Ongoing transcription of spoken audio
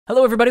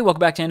Hello everybody, welcome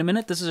back to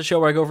Animinute. This is a show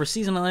where I go over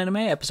seasonal anime,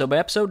 episode by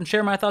episode, and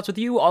share my thoughts with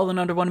you, all in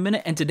under 1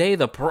 minute, and today,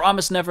 the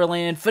Promised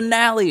Neverland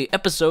finale,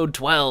 episode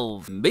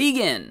 12.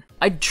 Begin!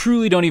 I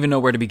truly don't even know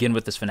where to begin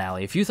with this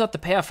finale. If you thought the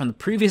payoff from the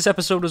previous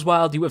episode was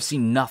wild, you have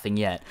seen nothing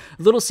yet.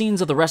 Little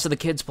scenes of the rest of the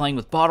kids playing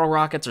with bottle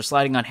rockets or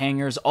sliding on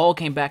hangers all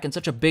came back in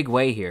such a big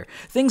way here.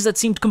 Things that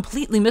seemed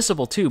completely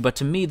missable too, but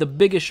to me, the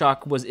biggest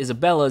shock was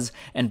Isabella's,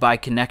 and by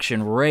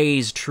connection,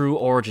 Ray's true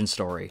origin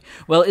story.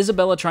 While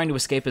Isabella trying to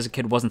escape as a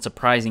kid wasn't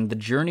surprising, the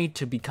journey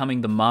to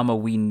becoming the mama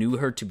we knew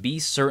her to be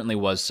certainly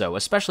was so,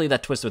 especially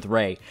that twist with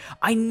Ray.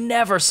 I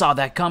never saw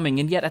that coming,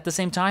 and yet at the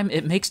same time,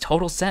 it makes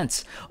total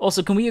sense.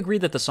 Also, can we agree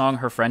that the song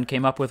her friend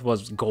came up with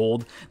was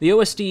gold? The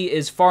OST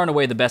is far and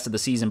away the best of the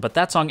season, but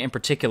that song in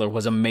particular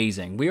was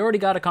amazing. We already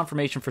got a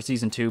confirmation for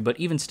season 2, but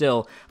even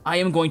still, I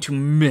am going to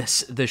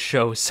miss the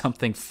show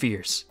something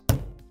fierce.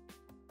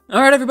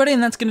 Alright everybody,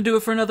 and that's going to do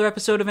it for another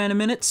episode of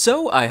Animinute,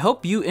 so I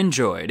hope you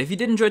enjoyed. If you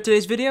did enjoy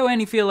today's video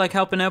and you feel like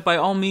helping out, by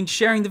all means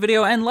sharing the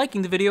video and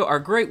liking the video are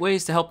great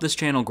ways to help this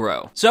channel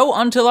grow. So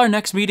until our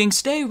next meeting,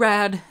 stay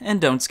rad and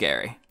don't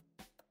scary.